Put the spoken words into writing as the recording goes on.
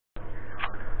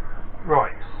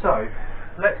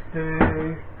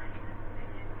do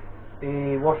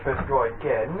the wash first dry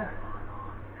again.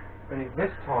 Only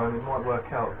this time it might work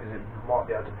out because it might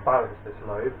be able to balance this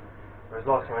load, whereas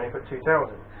last time I only put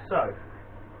 2,000. So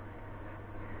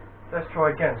let's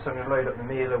try again. So I'm going to load up the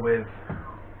miele with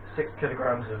 6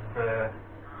 kilograms of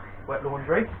wet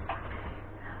laundry.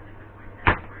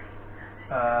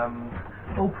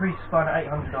 All pre-spun at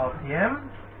 800 RPM.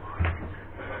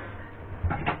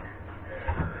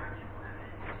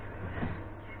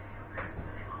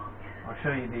 I'll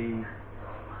show you the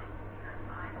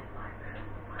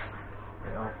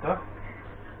after.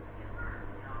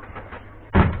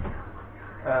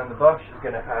 And the brush is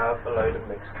going to have a load of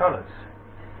mixed colours.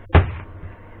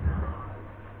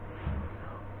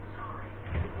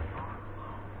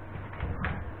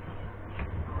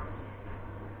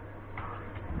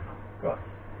 Right,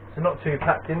 so not too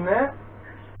packed in there.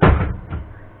 Right,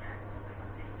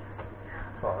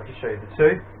 I'll just show you the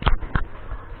two.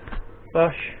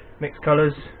 Brush, mixed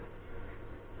colours,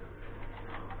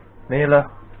 miele,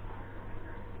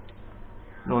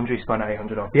 laundry spun at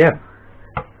 800 RPM.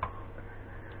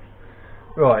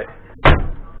 Right.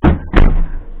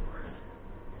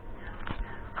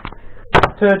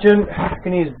 Detergent, we're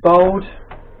going to use bold.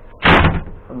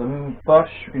 On the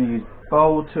brush, we're going to use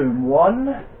bold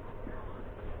 2-in-1.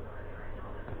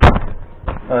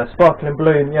 Sparkling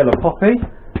blue and yellow poppy.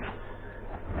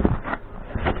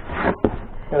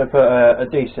 I'm going to put a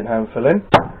decent handful in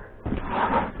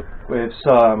with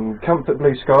some Comfort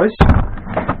Blue Skies.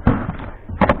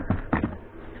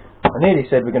 I nearly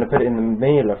said we're going to put it in the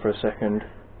miele for a second.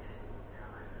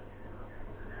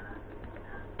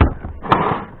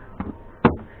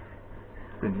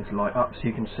 Bring this light up so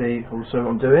you can see also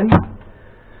what I'm doing.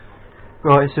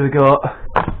 Right, so we've got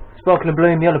Sparkling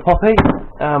Blue and yellow poppy,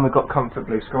 and we've got Comfort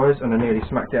Blue Skies, and I nearly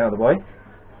smacked it out of the way.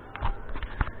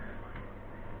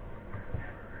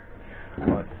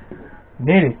 Right,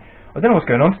 nearly. I don't know what's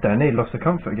going on today. I nearly lost the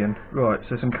comfort again. Right,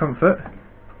 so some comfort.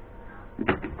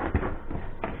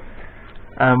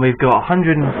 And we've got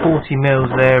 140 mils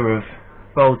there of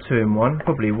bold 2-in-1.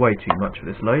 Probably way too much for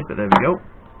this load, but there we go.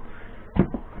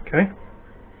 Okay.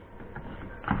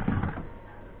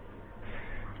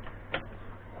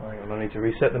 Hang on, I need to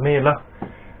reset the miele.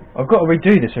 I've got to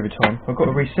redo this every time. I've got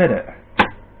to reset it.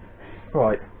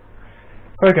 Right.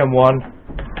 Program 1.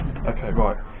 Okay,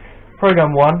 right.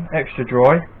 Program 1, extra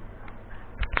dry.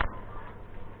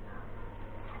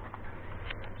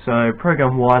 So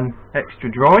program 1, extra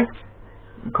dry.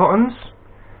 Cottons.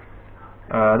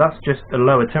 That's just a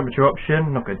lower temperature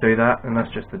option. Not going to do that, and that's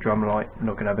just the drum light.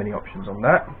 Not going to have any options on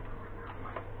that.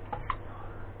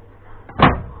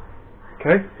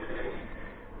 Okay.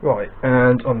 Right,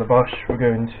 and on the brush we're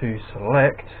going to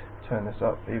select. Turn this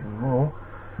up even more.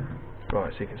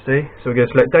 Right, so you can see. So we're going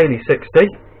to select daily 60.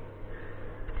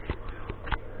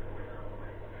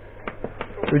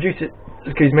 Reduce it.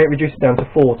 Excuse me. Reduce it down to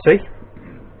 40.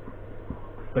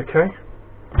 Okay.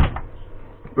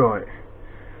 Right,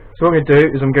 so what I'm going to do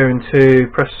is I'm going to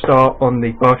press start on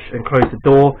the brush and close the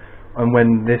door, and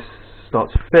when this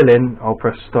starts filling I'll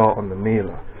press start on the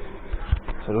miele.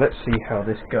 So let's see how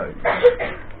this goes.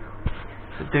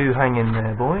 So do hang in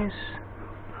there, boys.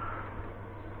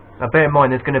 Now bear in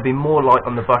mind there's going to be more light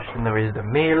on the brush than there is the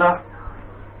miele,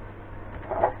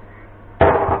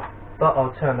 but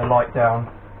I'll turn the light down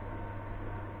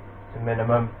to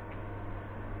minimum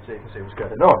so you can see what's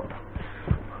going on.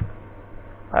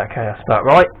 Okay, that's about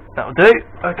right. That'll do.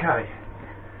 Okay.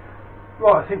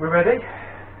 Right, I think we're ready.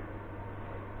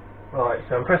 Right,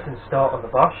 so I'm pressing start on the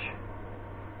brush.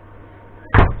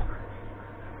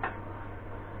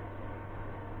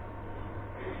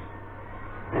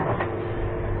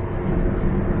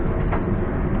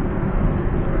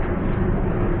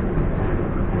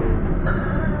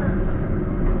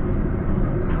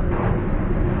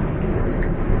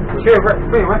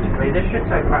 Theoretically, this should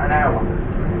take about an hour.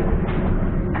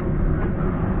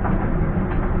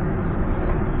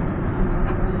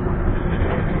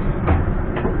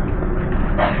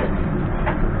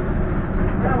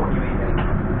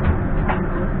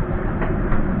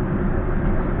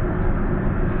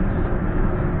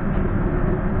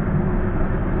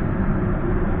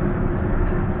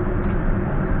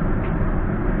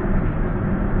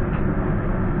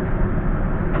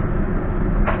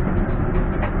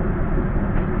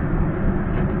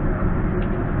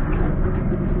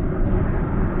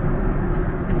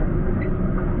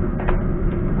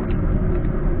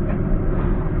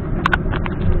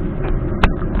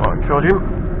 Right, charge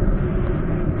him.